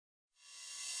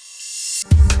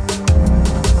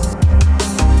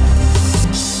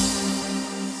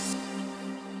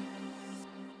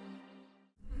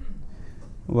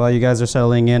While you guys are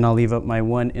settling in, I'll leave up my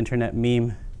one internet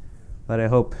meme that I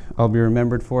hope I'll be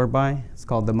remembered for by. It's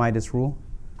called the Midas Rule.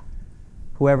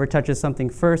 Whoever touches something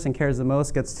first and cares the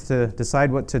most gets to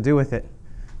decide what to do with it.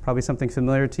 Probably something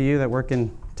familiar to you that work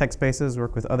in tech spaces,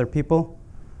 work with other people.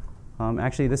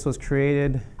 Actually, this was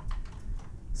created,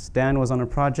 Stan was on a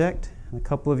project, and a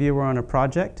couple of you were on a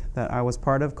project that I was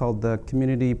part of called the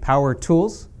Community Power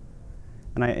Tools.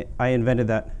 And I invented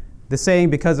that. This saying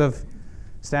because of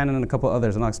Stan and a couple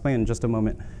others, and I'll explain in just a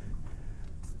moment.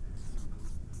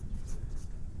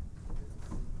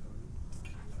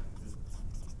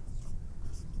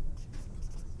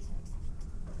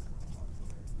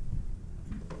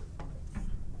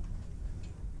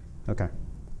 Okay.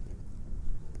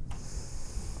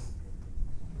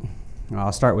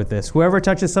 I'll start with this. Whoever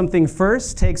touches something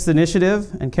first takes the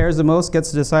initiative and cares the most gets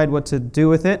to decide what to do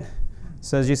with it.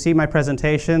 So as you see my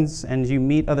presentations and you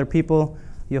meet other people,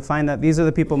 you'll find that these are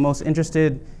the people most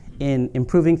interested in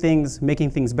improving things,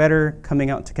 making things better, coming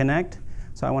out to connect.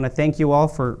 So I want to thank you all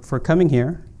for coming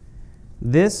here.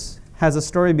 This has a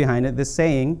story behind it, this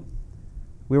saying.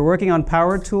 We were working on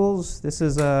Power Tools. This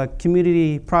is a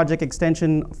community project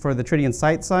extension for the Tridion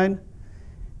site side.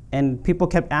 And people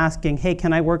kept asking, hey,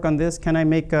 can I work on this? Can I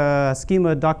make a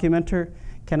schema documenter?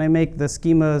 Can I make the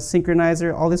schema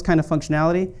synchronizer? All this kind of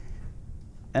functionality.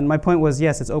 And my point was,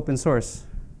 yes, it's open source.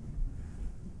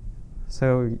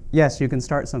 So yes, you can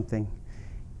start something.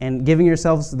 And giving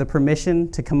yourselves the permission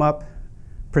to come up,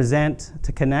 present,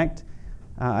 to connect,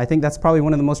 I think that's probably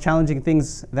one of the most challenging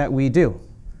things that we do.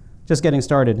 Just getting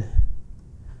started.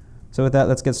 So with that,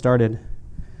 let's get started.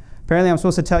 Apparently, I'm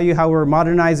supposed to tell you how we're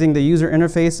modernizing the user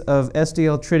interface of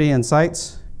SDL Tridion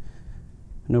sites.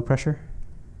 No pressure.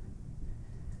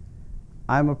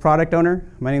 I'm a product owner.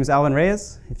 My name is Alvin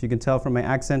Reyes. If you can tell from my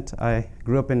accent, I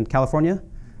grew up in California,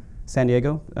 San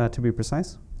Diego, to be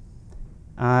precise.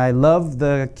 I love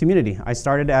the community. I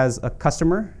started as a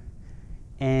customer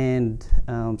and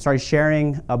started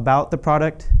sharing about the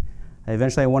product.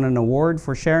 Eventually, I won an award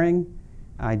for sharing.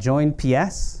 I joined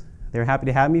PS. They were happy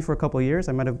to have me for a couple of years.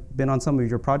 I might have been on some of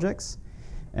your projects.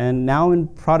 And now I'm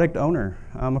product owner.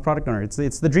 I'm a product owner.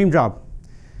 It's the dream job.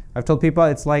 I've told people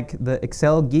it's like the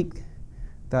Excel geek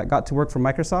that got to work for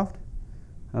Microsoft,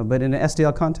 but in an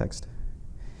SDL context.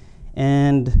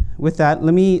 And with that,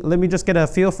 let me just get a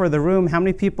feel for the room. How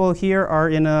many people here are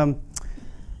in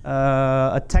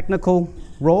a technical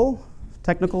role?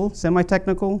 Technical,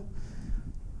 semi-technical?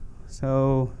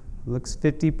 So looks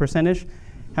 50%-ish.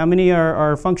 How many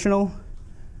are functional?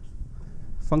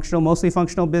 Functional, mostly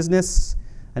functional business,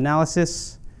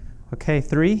 analysis. Okay,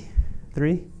 three.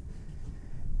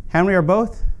 How many are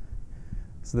both?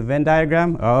 So the Venn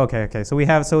diagram. Oh, okay.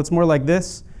 So it's more like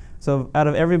this. So out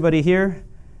of everybody here,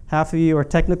 half of you are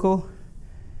technical,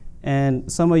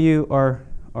 and some of you are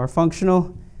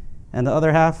functional, and the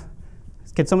other half.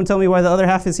 Can someone tell me why the other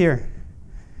half is here?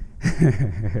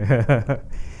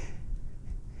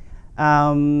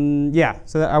 Yeah,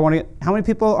 so I want to. How many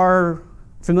people are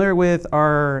familiar with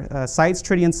our sites,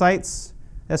 Tridion sites,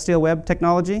 SDL web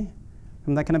technology,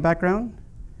 from that kind of background?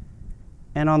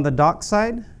 And on the doc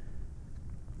side,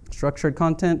 structured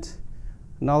content,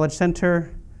 knowledge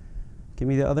center. Give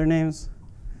me the other names.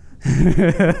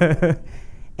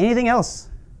 Anything else?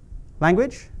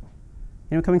 Language?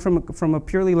 Coming from a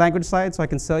purely language side, so I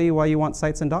can sell you why you want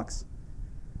sites and docs.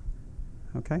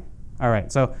 Okay. All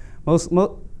right. So most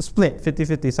split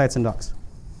 50-50 sites and docs.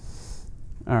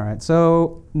 All right.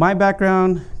 So my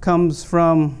background comes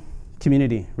from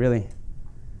community, really.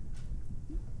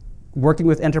 Working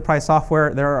with enterprise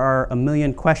software, there are a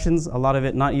million questions, a lot of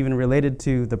it not even related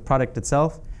to the product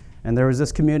itself. And there was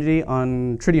this community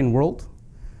on Tridion World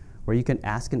where you can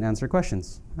ask and answer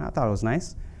questions. I thought it was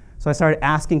nice. So I started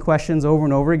asking questions over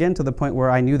and over again to the point where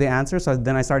I knew the answer. So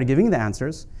then I started giving the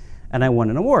answers, and I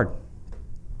won an award.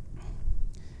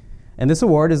 And this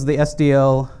award is the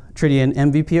SDL Tridion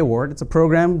MVP Award. It's a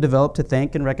program developed to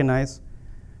thank and recognize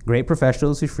great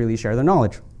professionals who freely share their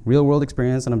knowledge, real-world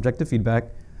experience, and objective feedback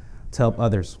to help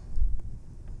others.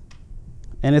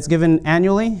 And it's given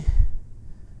annually.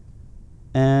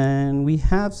 And we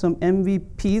have some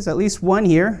MVPs, at least one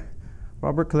here.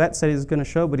 Robert Collette said he was going to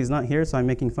show, but he's not here, so I'm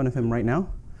making fun of him right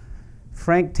now.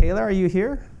 Frank Taylor, are you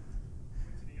here?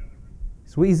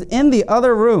 So he's in the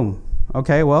other room.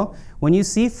 Okay, well, when you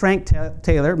see Frank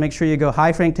Taylor, make sure you go,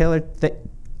 hi, Frank Taylor.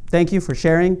 Thank you for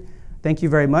sharing. Thank you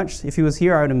very much. If he was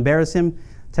here, I would embarrass him,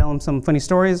 tell him some funny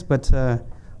stories, but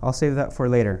I'll save that for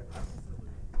later.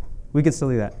 We can still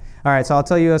do that. All right, so I'll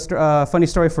tell you a funny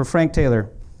story for Frank Taylor.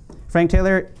 Frank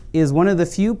Taylor is one of the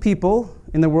few people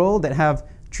in the world that have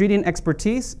Tridion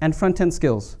expertise and front-end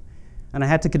skills. And I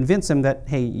had to convince him that,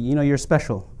 hey, you know, you're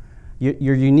special.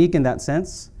 You're unique in that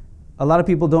sense. A lot of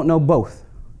people don't know both.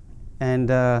 And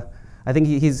I think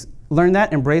he's learned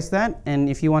that, embraced that.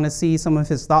 And if you want to see some of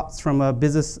his thoughts from a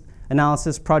business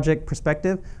analysis project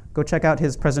perspective, go check out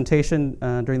his presentation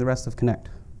during the rest of Connect.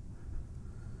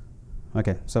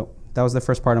 Okay, so that was the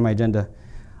first part of my agenda.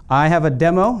 I have a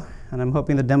demo, and I'm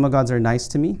hoping the demo gods are nice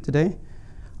to me today.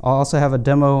 I'll also have a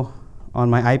demo on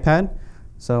my iPad,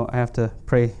 so I have to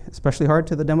pray especially hard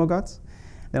to the demo gods.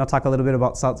 Then I'll talk a little bit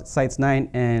about Sites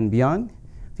 9 and beyond.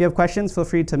 If you have questions, feel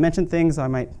free to mention things. I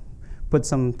might put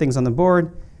some things on the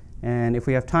board, and if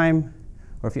we have time,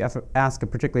 or if you have to ask a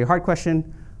particularly hard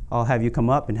question, I'll have you come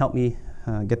up and help me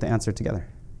get the answer together.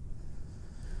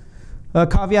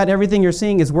 Caveat, everything you're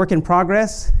seeing is work in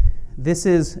progress. This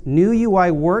is new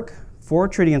UI work for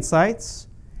Tridion sites.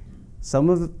 Some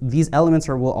of these elements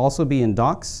will also be in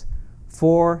docs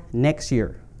for next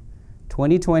year,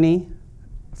 2020,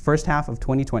 first half of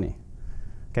 2020.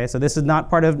 Okay, so this is not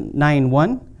part of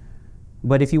 9.1,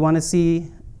 but if you want to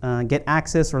see, get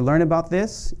access or learn about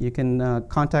this, you can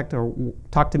contact or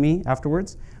talk to me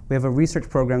afterwards. We have a research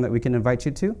program that we can invite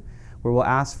you to, where we'll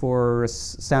ask for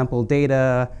sample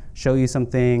data, show you some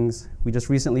things. We just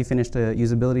recently finished a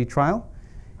usability trial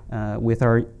with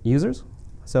our users.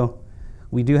 So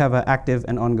we do have an active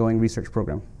and ongoing research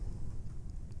program.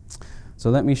 So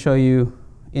let me show you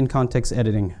in-context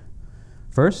editing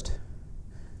first.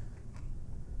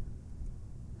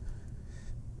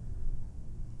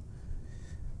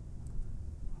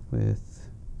 With,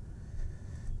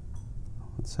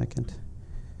 1 second.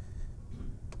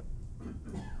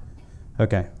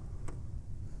 Okay.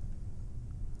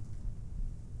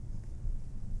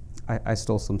 I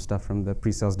stole some stuff from the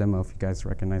pre-sales demo if you guys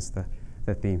recognize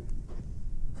the theme.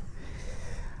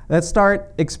 Let's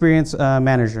start Experience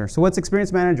Manager. So what's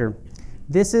Experience Manager?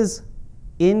 This is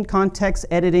in-context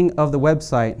editing of the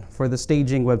website for the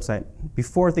staging website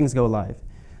before things go live.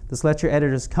 This lets your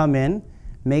editors come in,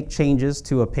 make changes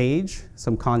to a page,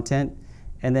 some content,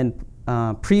 and then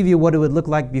preview what it would look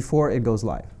like before it goes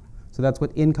live. So that's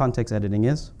what in-context editing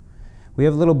is. We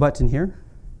have a little button here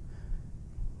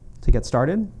to get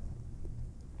started.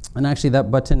 And actually that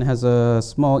button has a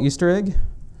small Easter egg.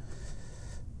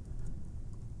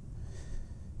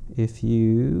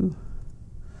 It's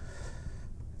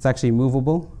actually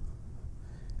movable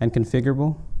and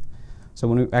configurable. So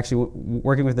when we actually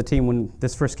working with the team, when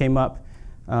this first came up,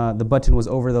 the button was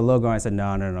over the logo. I said,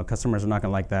 no, customers are not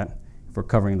gonna like that if we're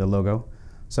covering the logo.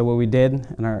 So what we did,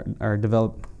 and our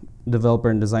developer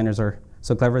and designers are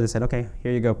so clever, they said, okay,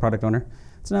 here you go, product owner.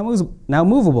 It's now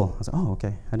movable. I said, oh,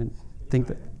 okay, I didn't think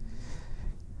that.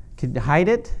 Could hide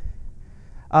it.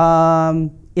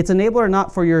 It's enabler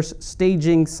not for your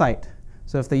staging site.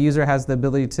 So if the user has the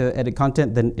ability to edit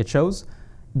content, then it shows,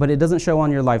 but it doesn't show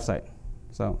on your live site.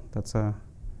 So that's how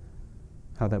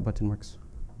that button works.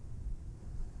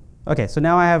 Okay, so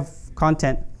now I have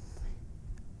content.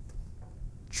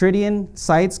 Tridion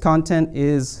sites content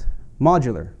is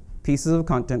modular, pieces of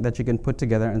content that you can put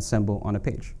together and assemble on a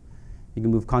page. You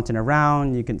can move content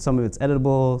around, some of it's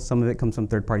editable, some of it comes from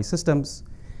third-party systems.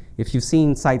 If you've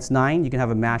seen Sites 9, you can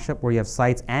have a mashup where you have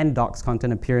sites and docs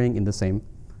content appearing in the same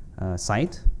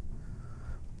site.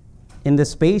 In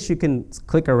this space, you can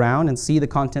click around and see the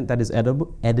content that is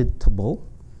editable.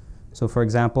 So for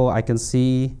example, I can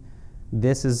see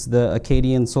this is the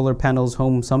Acadian solar panels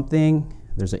home something.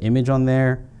 There's an image on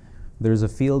there. There's a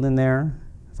field in there.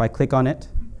 If I click on it,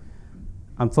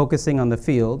 I'm focusing on the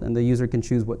field, and the user can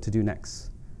choose what to do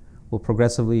next. We'll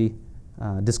progressively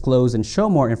disclose and show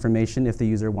more information if the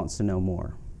user wants to know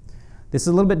more. This is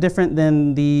a little bit different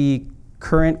than the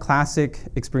current classic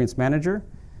Experience Manager.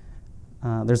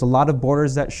 There's a lot of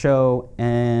borders that show,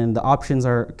 and the options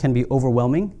can be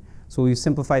overwhelming. So we've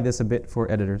simplified this a bit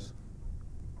for editors.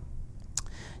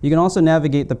 You can also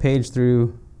navigate the page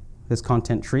through this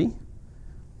content tree,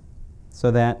 so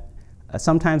that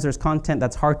sometimes there's content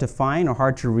that's hard to find or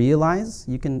hard to realize.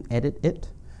 You can edit it.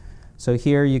 So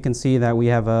here you can see that we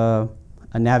have a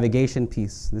navigation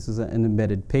piece. This is an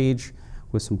embedded page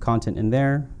with some content in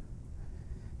there.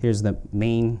 Here's the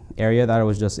main area that I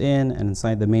was just in, and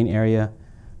inside the main area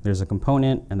there's a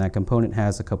component, and that component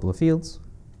has a couple of fields.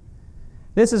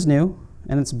 This is new,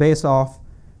 and it's based off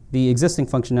the existing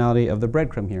functionality of the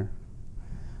breadcrumb here.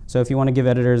 So if you want to give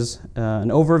editors an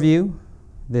overview,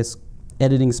 this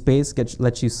editing space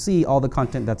lets you see all the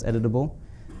content that's editable,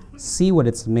 see what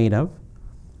it's made of,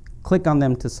 click on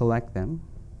them to select them,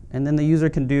 and then the user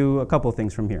can do a couple of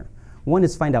things from here. One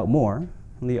is find out more,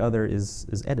 and the other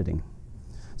is editing.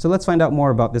 So let's find out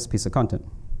more about this piece of content.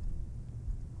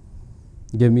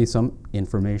 Give me some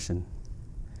information.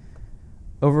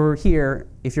 Over here,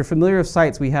 if you're familiar with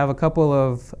sites, we have a couple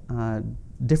of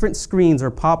different screens or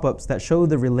pop-ups that show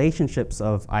the relationships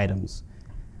of items.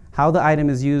 How the item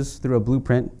is used through a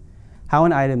blueprint, how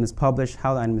an item is published,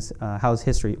 how the item is, how its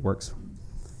history works.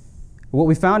 What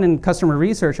we found in customer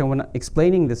research, and when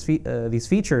explaining these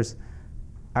features,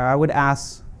 I would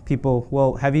ask people,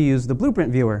 well, have you used the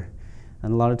blueprint viewer?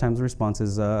 And a lot of times the response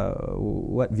is,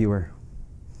 what viewer?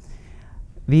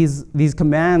 These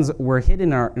commands were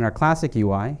hidden in our classic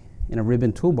UI, in a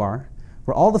ribbon toolbar,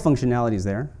 where all the functionality is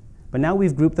there. But now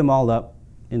we've grouped them all up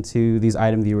into these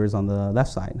item viewers on the left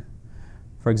side.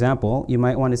 For example, you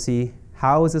might want to see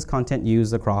how is this content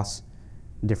used across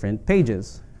different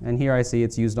pages. And here I see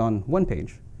it's used on one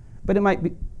page. But it might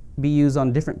be used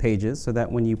on different pages so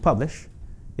that when you publish,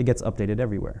 it gets updated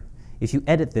everywhere. If you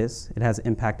edit this, it has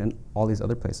impact in all these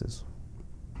other places.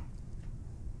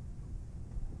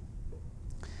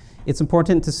 It's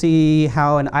important to see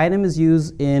how an item is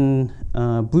used in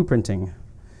blueprinting.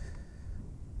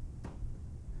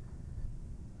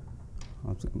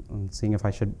 I'm seeing if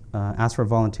I should ask for a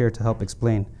volunteer to help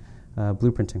explain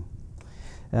blueprinting.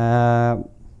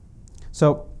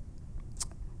 So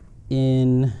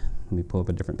let me pull up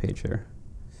a different page here.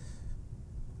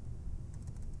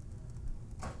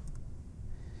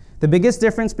 The biggest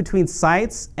difference between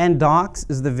sites and docs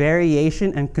is the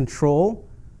variation and control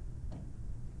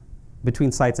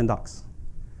between sites and docs.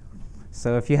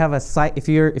 So if you have a site, if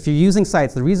you're using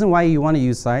sites, the reason why you want to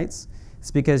use sites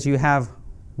is because you have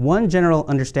one general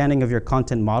understanding of your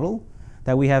content model,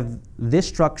 that we have this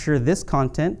structure, this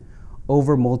content,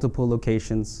 over multiple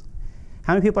locations.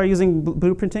 How many people are using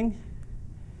blueprinting?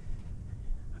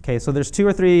 Okay, so there's 2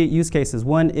 or 3 use cases.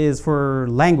 One is for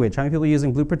language. How many people are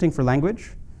using blueprinting for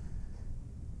language?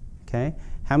 Okay.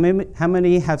 How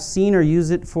many have seen or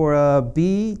used it for a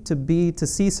B to B to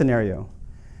C scenario,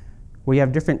 where you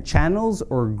have different channels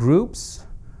or groups,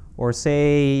 or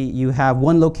say you have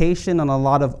one location on a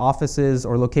lot of offices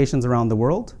or locations around the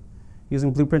world,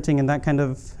 using blueprinting in that kind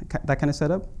of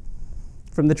setup?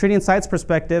 From the Tridion Sites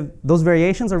perspective, those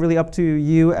variations are really up to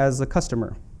you as a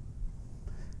customer.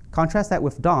 Contrast that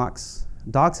with docs.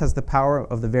 Docs has the power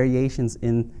of the variations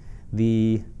in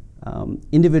the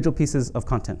individual pieces of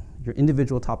content, your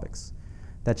individual topics,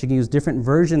 that you can use different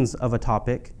versions of a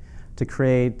topic to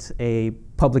create a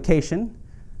publication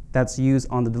that's used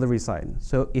on the delivery side.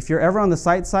 So if you're ever on the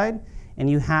site side and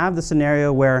you have the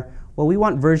scenario where, well, we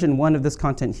want version 1 of this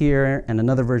content here and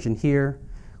another version here,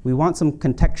 we want some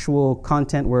contextual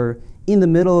content where in the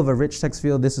middle of a rich text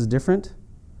field this is different,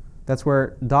 that's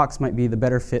where docs might be the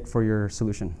better fit for your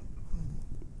solution.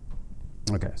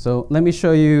 Okay, so let me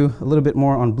show you a little bit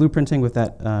more on blueprinting with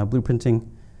that blueprinting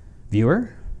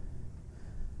viewer.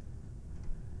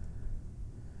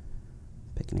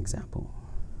 Pick an example.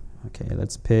 Okay,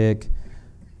 let's pick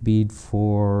Bead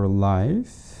for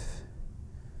Life.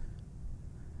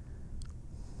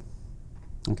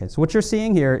 Okay, so what you're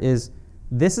seeing here is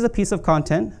this is a piece of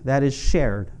content that is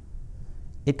shared.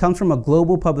 It comes from a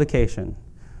global publication.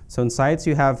 So in sites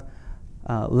you have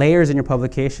layers in your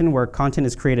publication where content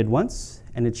is created once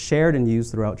and it's shared and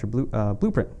used throughout your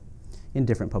blueprint in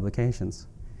different publications.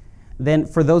 Then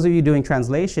for those of you doing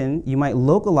translation, you might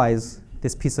localize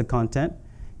this piece of content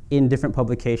in different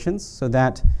publications so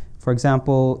that, for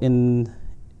example,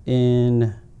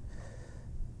 in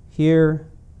here,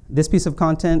 this piece of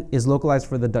content is localized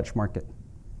for the Dutch market.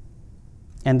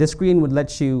 And this screen would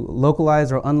let you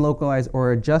localize or unlocalize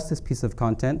or adjust this piece of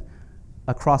content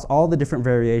across all the different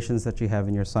variations that you have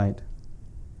in your site.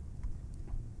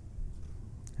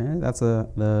 Okay, that's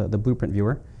the blueprint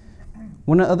viewer.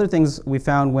 One of the other things we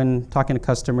found when talking to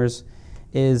customers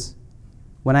is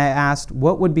when I asked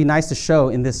what would be nice to show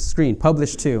in this screen,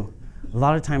 publish to, a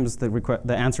lot of times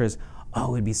the answer is,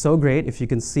 oh, it'd be so great if you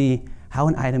can see how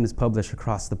an item is published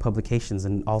across the publications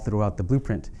and all throughout the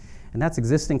blueprint. And that's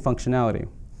existing functionality.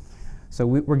 So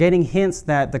we're getting hints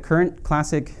that the current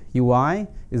classic UI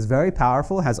is very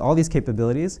powerful, has all these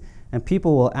capabilities, and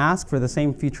people will ask for the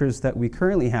same features that we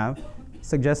currently have,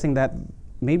 suggesting that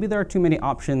maybe there are too many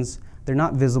options, they're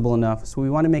not visible enough, so we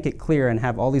want to make it clear and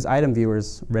have all these item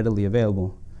viewers readily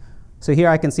available. So here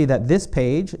I can see that this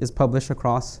page is published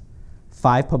across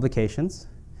 5 publications.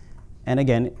 And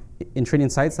again, in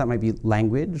Tridion sites, that might be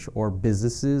language or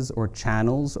businesses or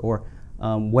channels or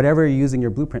whatever you're using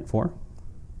your blueprint for,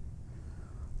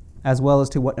 as well as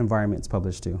to what environment it's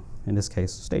published to, in this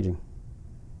case, staging.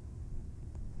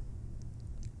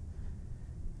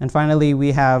 And finally,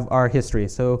 we have our history.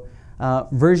 So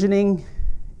Versioning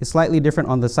is slightly different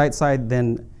on the site side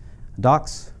than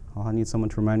docs. Oh, I need someone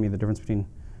to remind me the difference between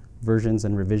versions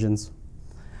and revisions.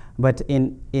 But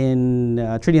in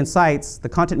Tridion sites, the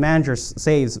content manager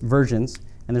saves versions,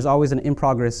 and there's always an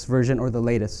in-progress version or the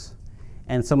latest.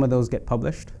 And some of those get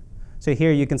published. So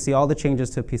here you can see all the changes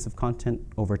to a piece of content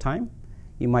over time.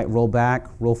 You might roll back,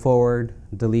 roll forward,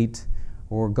 delete,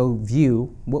 or go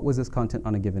view what was this content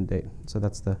on a given date. So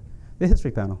that's the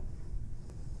history panel.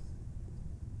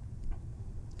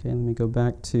 Okay, let me go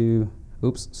back to,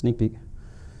 oops, sneak peek.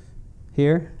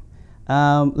 Here,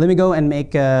 let me go and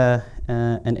make an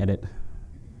edit.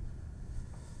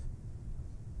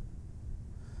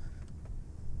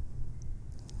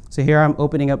 So here I'm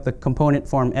opening up the component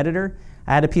form editor.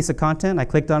 I had a piece of content, I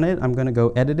clicked on it, I'm going to go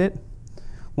edit it.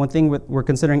 One thing we're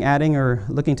considering adding or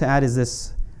looking to add is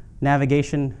this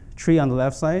navigation tree on the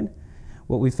left side.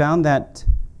 What we found that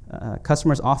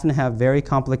customers often have very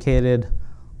complicated,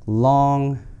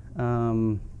 long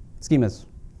schemas.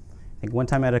 I think one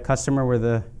time I had a customer where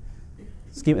the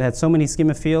schema had so many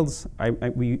schema fields,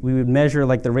 we would measure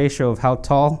like the ratio of how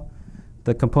tall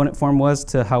the component form was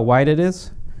to how wide it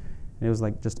is. And it was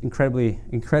like just incredibly,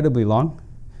 incredibly long.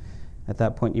 At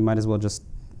that point, you might as well just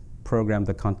program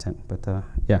the content. But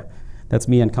yeah, that's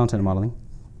me and content modeling.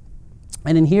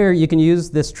 And in here, you can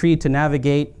use this tree to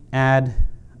navigate, add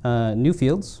new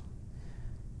fields.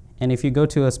 And if you go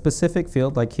to a specific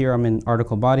field, like here I'm in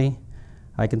article body,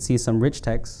 I can see some rich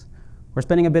text. We're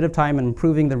spending a bit of time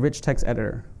improving the rich text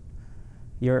editor.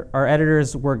 Our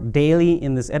editors work daily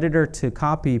in this editor to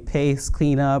copy, paste,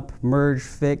 clean up, merge,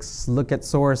 fix, look at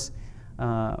source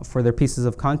for their pieces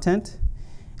of content.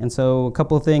 And so a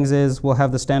couple of things is we'll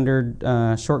have the standard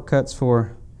shortcuts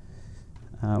for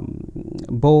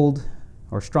bold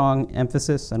or strong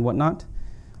emphasis and whatnot.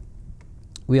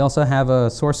 We also have a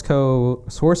source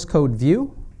code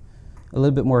view, a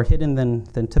little bit more hidden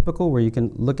than typical, where you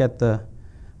can look at the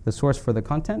source for the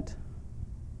content.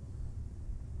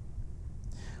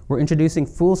 We're introducing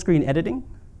full screen editing.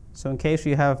 So in case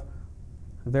you have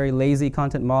a very lazy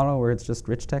content model where it's just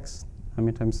rich text, how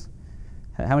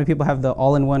many people have the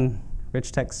all-in-one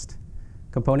rich text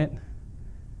component?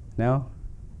 No?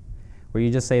 Where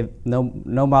you just say no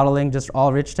modeling, just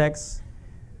all rich text?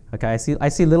 Okay, I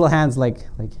see little hands like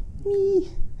me.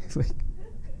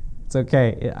 It's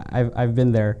okay. I've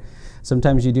been there.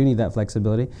 Sometimes you do need that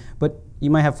flexibility, but you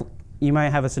might have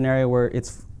a scenario where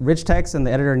it's rich text and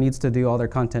the editor needs to do all their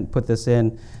content, put this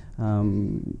in,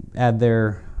 add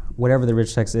their whatever the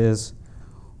rich text is,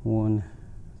 1,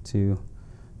 2,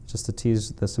 just to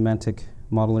tease the semantic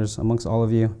modelers amongst all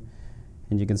of you,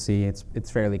 and you can see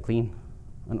it's fairly clean,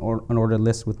 an ordered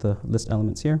list with the list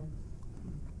elements here.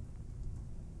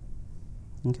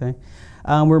 Okay,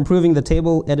 we're improving the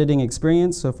table editing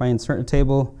experience. So if I insert a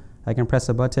table, I can press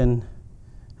a button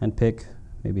and pick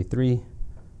maybe three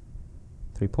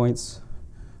points.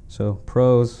 So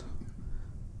pros,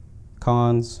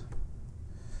 cons,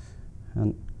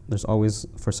 and there's always,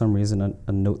 for some reason,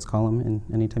 a notes column in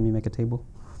anytime you make a table.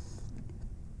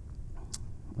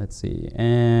 Let's see,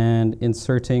 and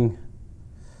inserting,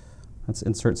 let's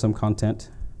insert some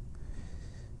content.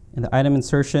 In the item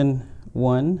insertion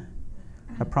 1,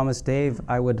 I promised Dave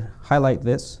I would highlight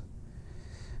this.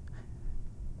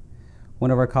 One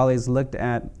of our colleagues looked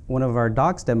at one of our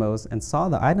docs demos and saw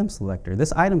the item selector,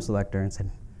 this item selector, and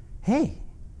said, "Hey,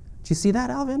 did you see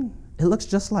that, Alvin? It looks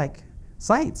just like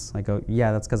sites." I go,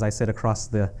 "Yeah, that's because I sit across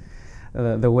the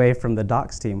way from the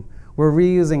docs team." We're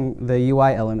reusing the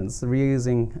UI elements,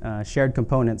 reusing shared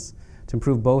components to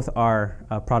improve both our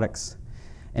products.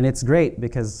 And it's great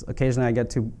because occasionally I get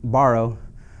to borrow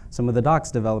some of the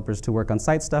docs developers to work on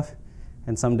site stuff,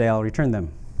 and someday I'll return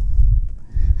them.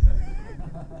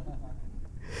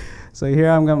 So here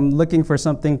I'm looking for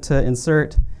something to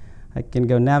insert. I can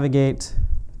go navigate,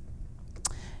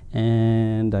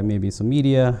 and maybe some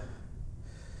media,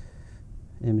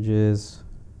 images.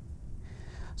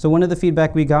 So one of the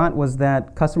feedback we got was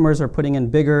that customers are putting in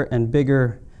bigger and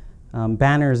bigger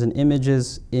banners and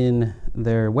images in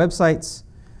their websites.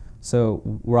 So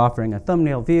we're offering a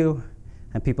thumbnail view,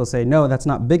 and people say, "No, that's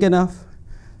not big enough."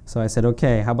 So I said,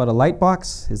 "Okay, how about a light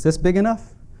box? Is this big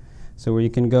enough?" So where you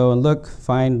can go and look,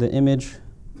 find the image.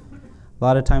 A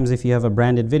lot of times if you have a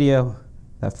branded video,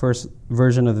 that first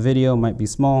version of the video might be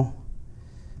small.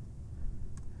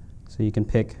 So you can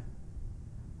pick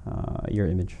your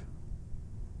image.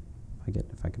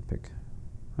 If I can pick.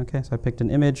 Okay, so I picked an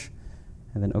image,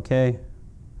 and then okay.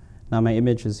 Now my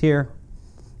image is here.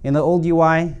 In the old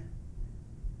UI,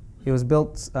 it was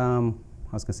built, I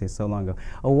was going to say so long ago,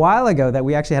 a while ago, that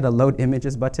we actually had a load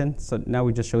images button. So now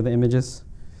we just show the images.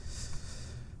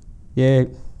 Yeah.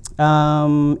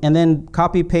 And then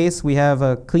copy paste, we have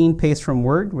a clean paste from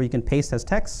Word where you can paste as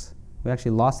text. We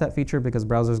actually lost that feature because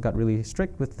browsers got really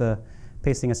strict with the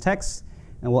pasting as text.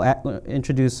 And we'll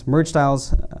introduce merge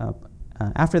styles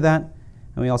after that.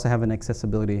 And we also have an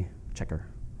accessibility checker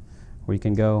where you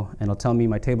can go and it'll tell me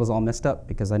my table's all messed up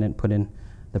because I didn't put in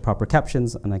the proper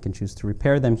captions, and I can choose to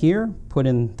repair them here, put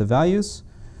in the values.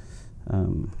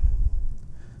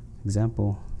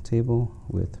 Example table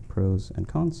with pros and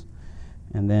cons.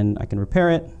 And then I can repair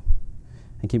it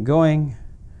and keep going.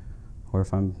 Or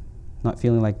if I'm not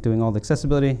feeling like doing all the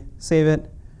accessibility, save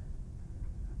it,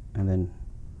 and then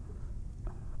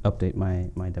update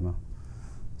my demo.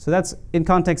 So that's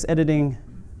in-context editing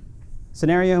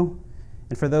scenario.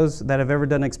 And for those that have ever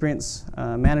done an Experience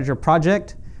Manager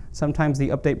project, sometimes the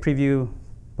update preview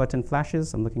button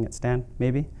flashes. I'm looking at Stan,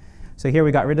 maybe. So here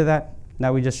we got rid of that.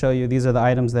 Now we just show you these are the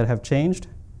items that have changed.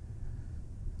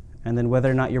 And then whether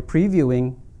or not you're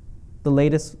previewing the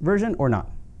latest version or not.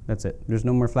 That's it. There's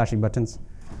no more flashing buttons.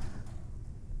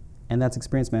 And that's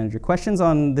Experience Manager. Questions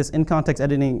on this in-context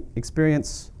editing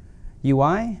experience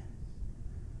UI?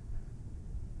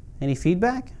 Any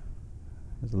feedback?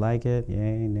 Just like it,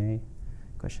 yay, nay?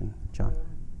 Question, John.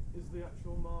 Is the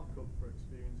actual markup for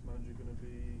Experience Manager going to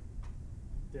be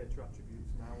data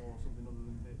attributes now or something other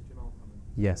than HTML comments?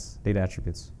 Yes, data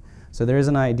attributes. So there is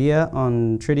an idea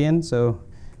on Tridion. So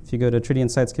if you go to Tridion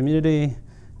Sites Community,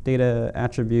 data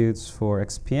attributes for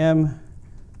XPM,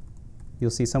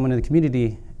 you'll see someone in the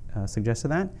community suggested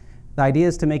that. The idea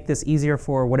is to make this easier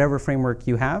for whatever framework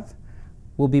you have.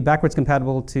 We'll be backwards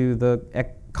compatible to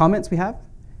the comments we have.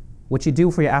 What you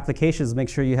do for your applications is make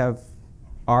sure you have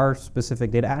our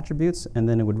specific data attributes, and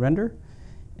then it would render.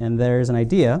 And there's an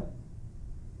idea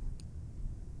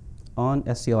on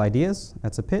SDL ideas.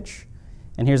 That's a pitch.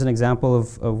 And here's an example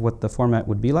of what the format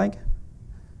would be like.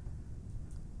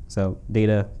 So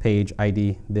data, page,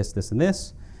 ID, this, this, and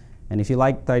this. And if you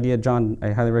like the idea, John,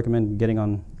 I highly recommend getting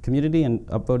on community and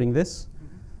upvoting this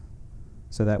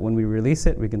so that when we release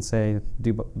it, we can say,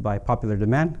 by popular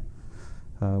demand,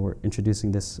 we're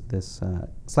introducing this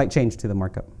slight change to the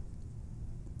markup.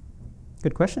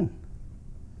 Good question.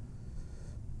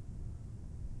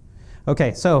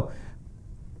 OK, so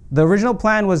the original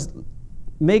plan was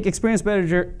make Experience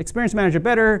Manager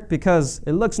better because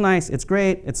it looks nice, it's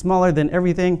great, it's smaller than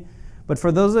everything. But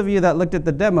for those of you that looked at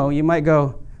the demo, you might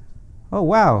go, oh,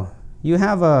 wow, you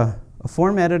have a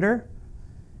form editor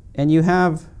and you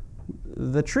have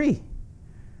the tree.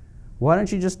 Why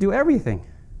don't you just do everything?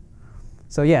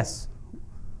 So yes,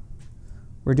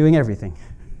 we're doing everything.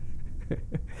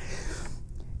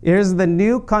 Here's the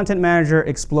new Content Manager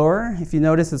Explorer. If you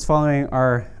notice, it's following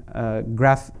our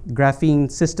graphene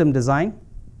system design,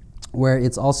 where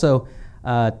it's also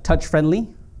touch-friendly.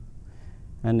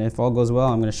 And if all goes well,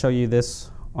 I'm going to show you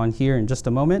this on here in just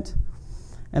a moment.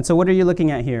 And so what are you looking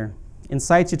at here? In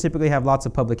Sites, you typically have lots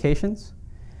of publications.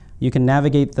 You can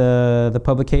navigate the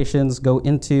publications, go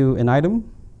into an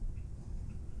item.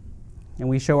 And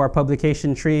we show our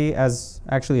publication tree as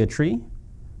actually a tree.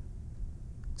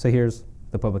 So here's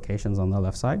the publications on the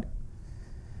left side.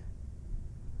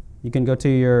 You can go to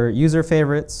your user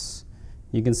favorites.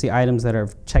 You can see items that are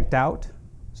checked out.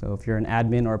 So if you're an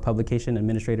admin or a publication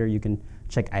administrator, you can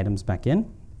check items back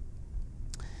in.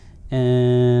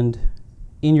 And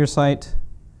in your site,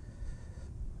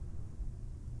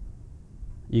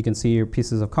 you can see your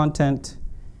pieces of content.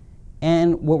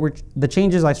 And the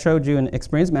changes I showed you in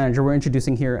Experience Manager, we're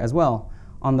introducing here as well.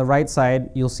 On the right side,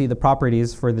 you'll see the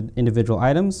properties for the individual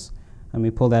items. Let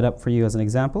me pull that up for you as an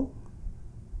example.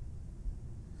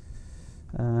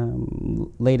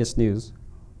 Latest news.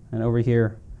 And over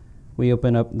here, we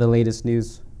open up the latest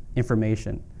news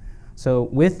information. So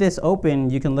with this open,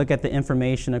 you can look at the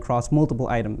information across multiple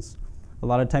items. A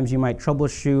lot of times you might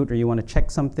troubleshoot or you want to check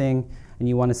something and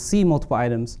you want to see multiple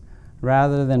items.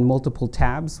 Rather than multiple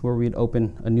tabs where we'd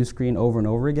open a new screen over and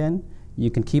over again,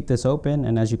 you can keep this open,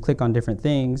 and as you click on different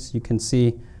things, you can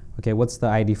see, okay, what's the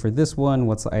ID for this one?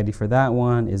 What's the ID for that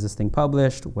one? Is this thing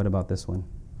published? What about this one?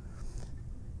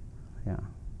 Yeah.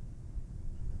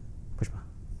 Pushpa.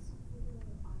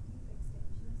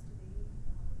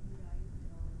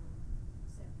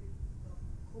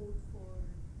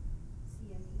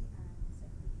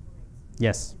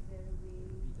 Yes.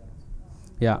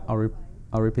 Yeah,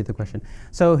 I'll repeat the question.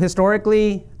 So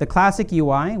historically, the classic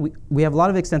UI, we have a lot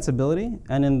of extensibility.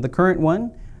 And in the current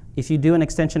one, if you do an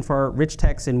extension for rich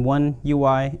text in one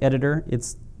UI editor,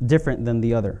 it's different than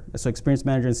the other. So Experience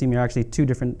Manager and CME are actually two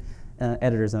different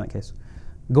editors in that case.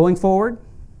 Going forward,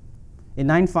 in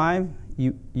 9.5,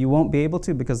 you won't be able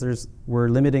to because we're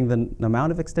limiting the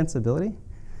amount of extensibility.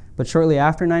 But shortly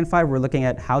after 9.5, we're looking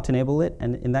at how to enable it,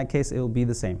 and in that case, it will be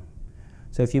the same.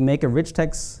 So if you make a rich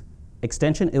text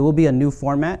extension, it will be a new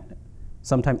format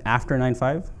sometime after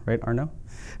 9.5, right, Arno?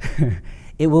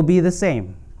 It will be the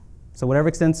same. So whatever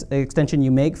extension you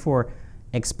make for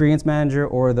Experience Manager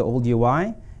or the old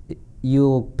UI,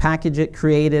 you'll package it,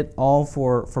 create it all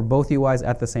for both UIs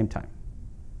at the same time.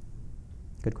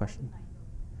 Good question.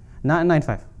 Not in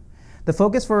 9.5. The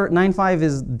focus for 9.5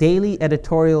 is daily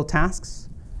editorial tasks.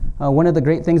 One of the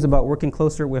great things about working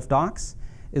closer with Docs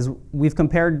is we've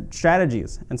compared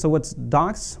strategies. And so what's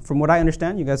Docs, from what I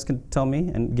understand, you guys can tell me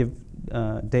and give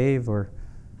Dave or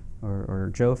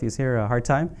Joe, if he's here, a hard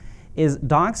time, is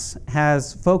Docs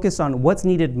has focused on what's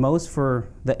needed most for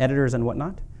the editors and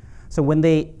whatnot. So when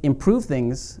they improve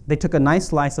things, they took a nice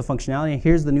slice of functionality.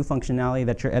 Here's the new functionality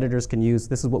that your editors can use.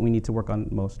 This is what we need to work on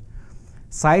most.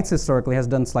 Sites historically has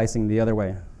done slicing the other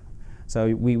way. So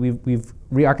we've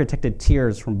re-architected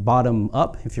tiers from bottom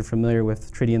up, if you're familiar with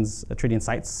Tridion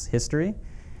Sites history.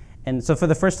 And so for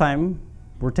the first time,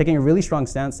 we're taking a really strong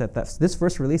stance that this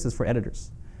first release is for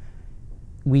editors.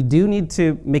 We do need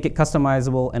to make it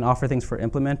customizable and offer things for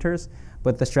implementers,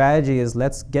 but the strategy is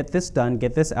let's get this done,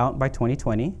 get this out by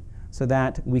 2020, so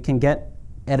that we can get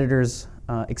editors'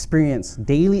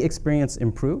 daily experience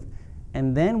improved,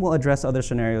 and then we'll address other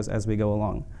scenarios as we go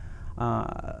along.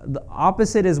 The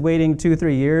opposite is waiting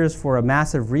 2-3 years for a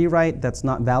massive rewrite that's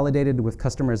not validated with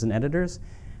customers and editors,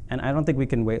 and I don't think we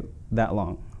can wait that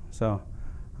long. So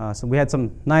we had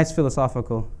some nice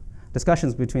philosophical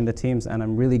discussions between the teams, and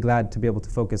I'm really glad to be able to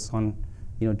focus on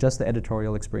just the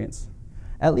editorial experience,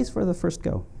 at least for the first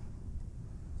go.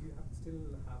 Do you still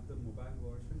have the mobile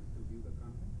version to view the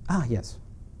content? Ah, yes.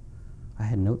 I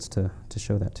had notes to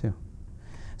show that too.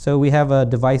 So we have a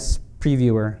device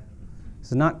previewer.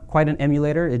 It's not quite an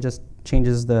emulator. It just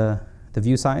changes the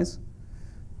view size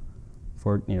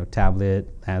for tablet,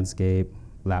 landscape,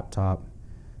 laptop,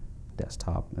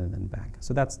 desktop, and then back.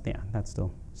 So that's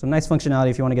still some nice functionality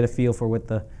if you want to get a feel for what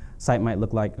the site might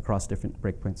look like across different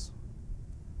breakpoints.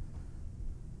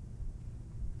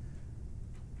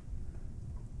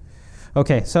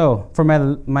 Okay, so for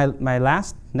my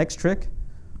next trick,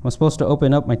 I'm supposed to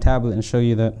open up my tablet and show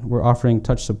you that we're offering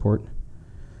touch support.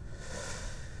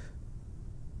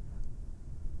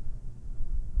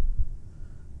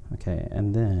 Okay,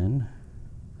 and then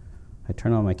I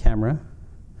turn on my camera,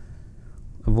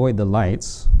 avoid the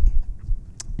lights,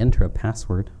 enter a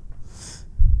password.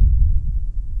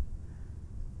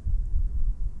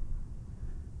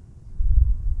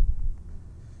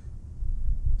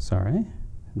 Sorry,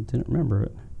 I didn't remember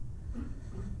it.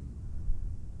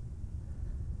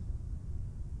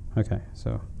 Okay,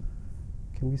 so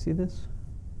can we see this?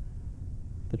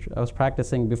 I was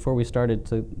practicing before we started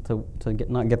to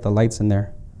not get the lights in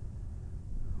there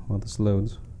while this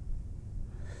loads.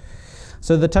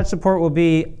 So the touch support will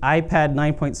be iPad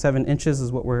 9.7 inches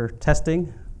is what we're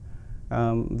testing.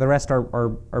 The rest are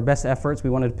our best efforts. We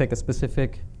wanted to pick a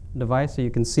specific device so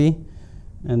you can see.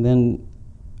 And then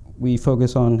we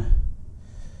focus on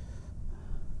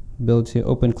ability to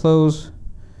open, close,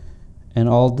 and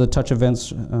all the touch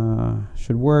events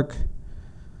should work.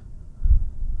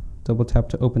 Double tap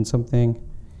to open something.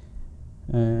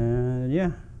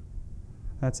 Yeah,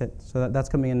 that's it. So that's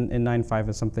coming in 9.5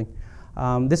 or something.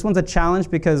 This one's a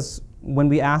challenge because when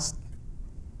we asked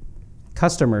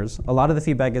customers, a lot of the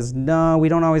feedback is, no, we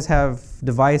don't always have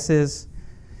devices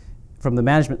from the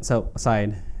management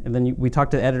side. And then we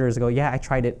talk to editors and go, yeah, I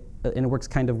tried it, and it works,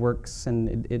 kind of works.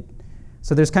 And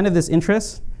so there's kind of this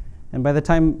interest. And by the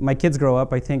time my kids grow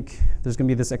up, I think there's going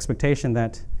to be this expectation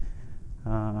that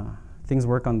things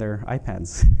work on their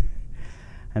iPads.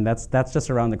 And that's just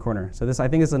around the corner. So this, I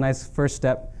think, is a nice first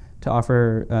step to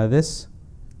offer this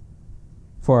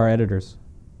for our editors.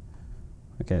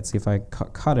 Okay, let's see if I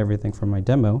caught everything from my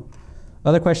demo.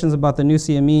 Other questions about the new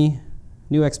CME,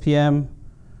 new XPM?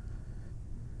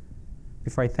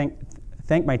 Before I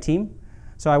thank my team.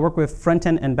 So I work with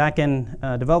front-end and back-end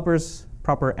developers,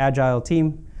 proper agile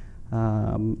team.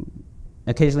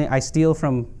 Occasionally I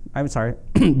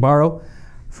borrow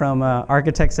from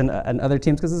architects and other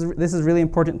teams, because this is really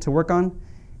important to work on.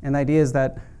 And the idea is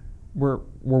that we're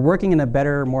working in a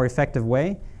better, more effective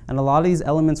way, and a lot of these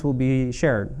elements will be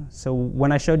shared. So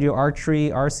when I showed you our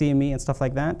tree, our CME, and stuff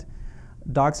like that,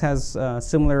 Docs has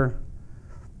similar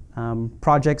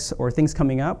projects or things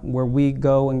coming up where we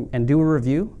go and do a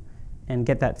review and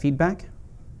get that feedback.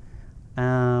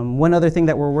 One other thing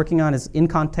that we're working on is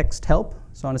in-context help.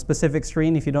 So on a specific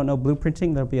screen, if you don't know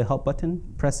blueprinting, there'll be a help button.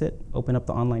 Press it, open up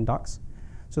the online docs.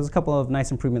 So there's a couple of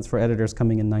nice improvements for editors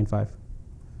coming in 9.5.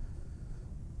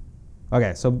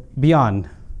 Okay, so beyond.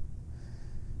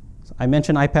 So I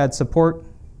mentioned iPad support.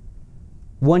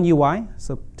 One UI,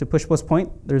 so to push-post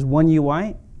point, there's one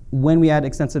UI. When we add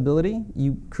extensibility,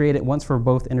 you create it once for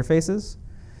both interfaces.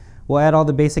 We'll add all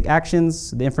the basic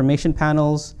actions, the information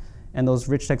panels, and those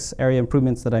rich text area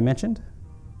improvements that I mentioned.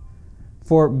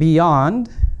 For beyond,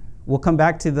 we'll come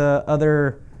back to the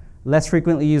other less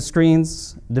frequently used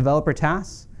screens, developer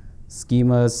tasks,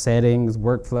 schemas, settings,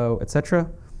 workflow, etc.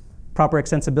 Proper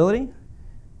extensibility,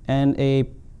 and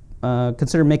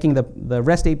consider making the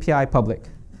REST API public.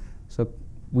 So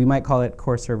we might call it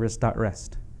core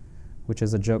service.rest, which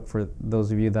is a joke for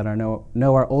those of you that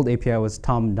know our old API was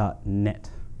tom.net.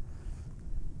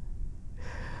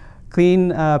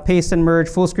 Clean, paste and merge,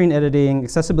 full screen editing,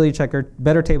 accessibility checker,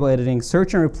 better table editing,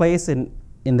 search and replace in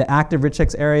the active rich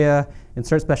text area,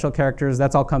 insert special characters.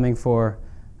 That's all coming for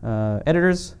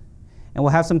editors. And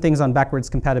we'll have some things on backwards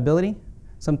compatibility.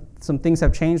 Some things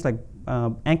have changed, like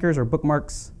anchors or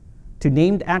bookmarks to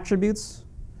named attributes.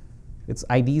 It's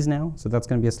IDs now, so that's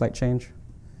going to be a slight change.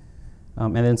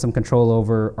 And then some control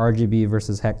over RGB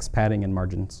versus hex padding and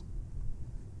margins.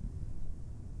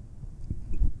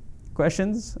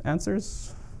 Questions,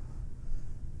 answers?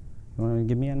 You want to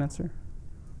give me an answer?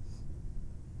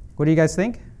 What do you guys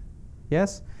think?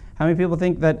 Yes? How many people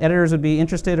think that editors would be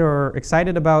interested or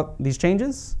excited about these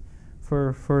changes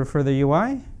for the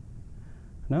UI?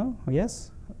 No?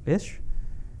 Yes? Ish?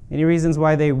 Any reasons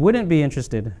why they wouldn't be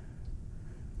interested?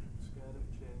 Scared of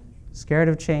change. Scared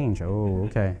of change. Oh,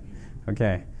 okay.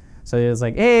 Okay. So it's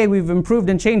like, hey, we've improved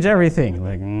and changed everything.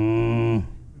 Like,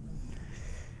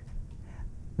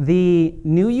 The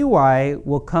new UI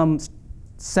will come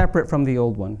separate from the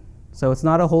old one. So it's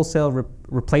not a wholesale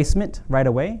replacement right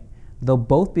away. They'll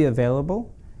both be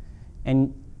available.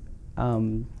 And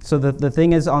so the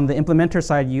thing is, on the implementer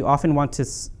side, you often want to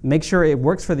make sure it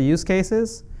works for the use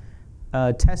cases,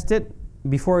 test it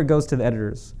before it goes to the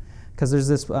editors. Because there's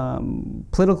this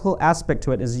political aspect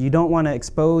to it, is you don't want to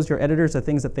expose your editors to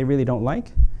things that they really don't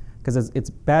like, because it's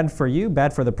bad for you,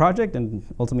 bad for the project, and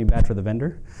ultimately bad for the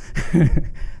vendor.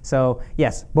 So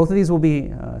yes, both of these will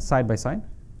be side by side.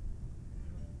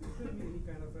 Would there be any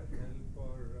kind of a help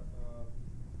or,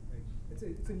 like, it's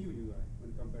a new UI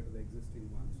when compared to the existing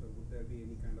one, so would there be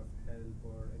any kind of help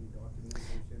or any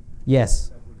documentation Yes.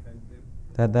 that would help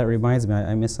them? That reminds me,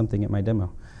 I missed something at my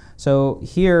demo. So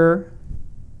here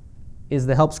is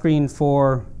the help screen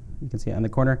for, you can see it on the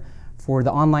corner, for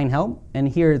the online help. And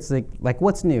here it's like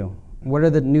what's new? What are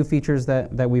the new features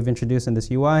that we've introduced in this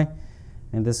UI?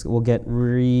 And this will get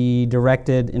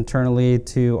redirected internally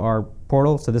to our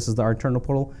portal. So this is our internal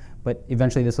portal, but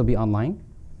eventually this will be online.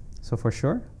 So for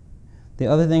sure. The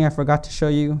other thing I forgot to show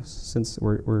you, since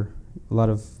we're a lot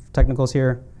of technicals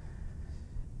here,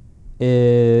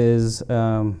 is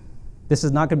this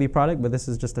is not going to be product, but this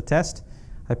is just a test.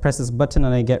 I press this button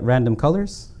and I get random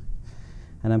colors.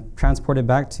 And I'm transported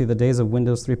back to the days of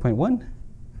Windows 3.1.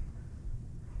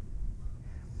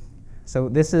 So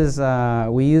this is,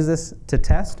 we use this to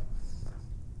test.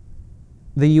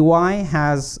 The UI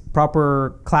has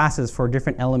proper classes for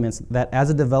different elements that,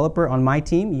 as a developer on my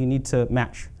team, you need to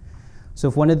match. So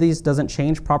if one of these doesn't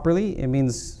change properly, it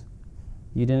means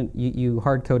you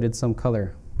hard-coded some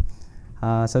color.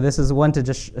 So this is one to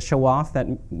just show off that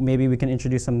maybe we can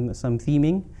introduce some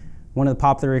theming. One of the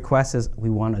popular requests is, we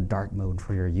want a dark mode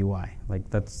for your UI. Like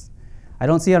that's, I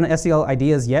don't see it on SDL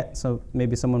ideas yet, so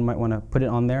maybe someone might want to put it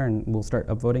on there and we'll start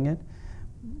upvoting it.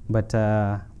 But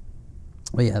yeah,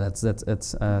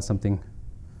 that's something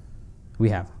we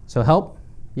have. So help,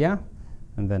 yeah,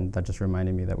 and then that just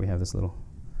reminded me that we have this little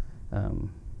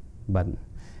button.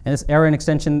 And this error and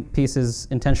extension piece is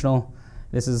intentional.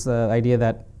 This is the idea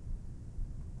that,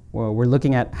 well, we're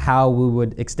looking at how we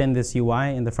would extend this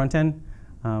UI in the front end.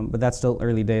 But that's still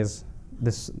early days.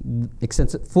 This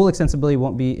full extensibility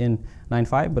won't be in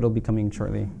 9.5, but it'll be coming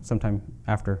shortly, sometime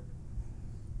after,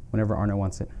 whenever Arno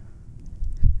wants it.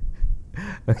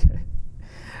 Okay,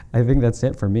 I think that's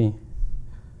it for me.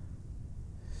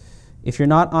 If you're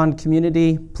not on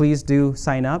community, please do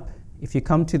sign up. If you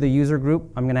come to the user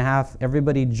group, I'm going to have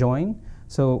everybody join.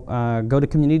 So go to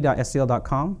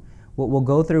community.sdl.com. What we'll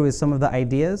go through is some of the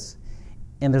ideas.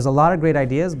 And there's a lot of great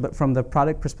ideas, but from the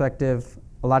product perspective,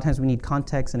 a lot of times we need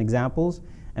context and examples.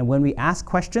 And when we ask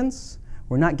questions,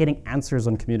 we're not getting answers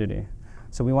on community.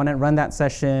 So we want to run that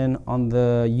session on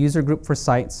the user group for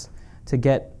sites to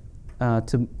get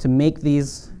to make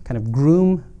these, kind of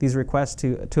groom these requests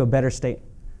to a better state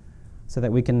so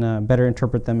that we can better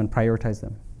interpret them and prioritize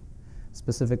them,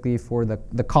 specifically for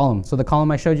the column. So the column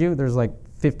I showed you, there's like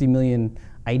 50 million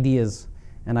ideas.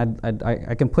 And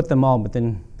I can put them all, but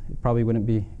then it probably wouldn't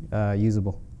be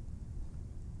usable.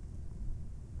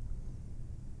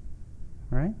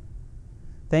 All right.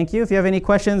 Thank you. If you have any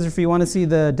questions, or if you want to see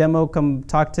the demo, come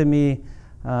talk to me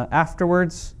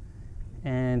afterwards.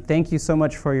 And thank you so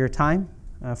much for your time,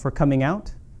 for coming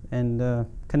out and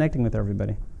connecting with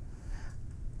everybody.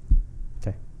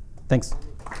 Okay. Thanks.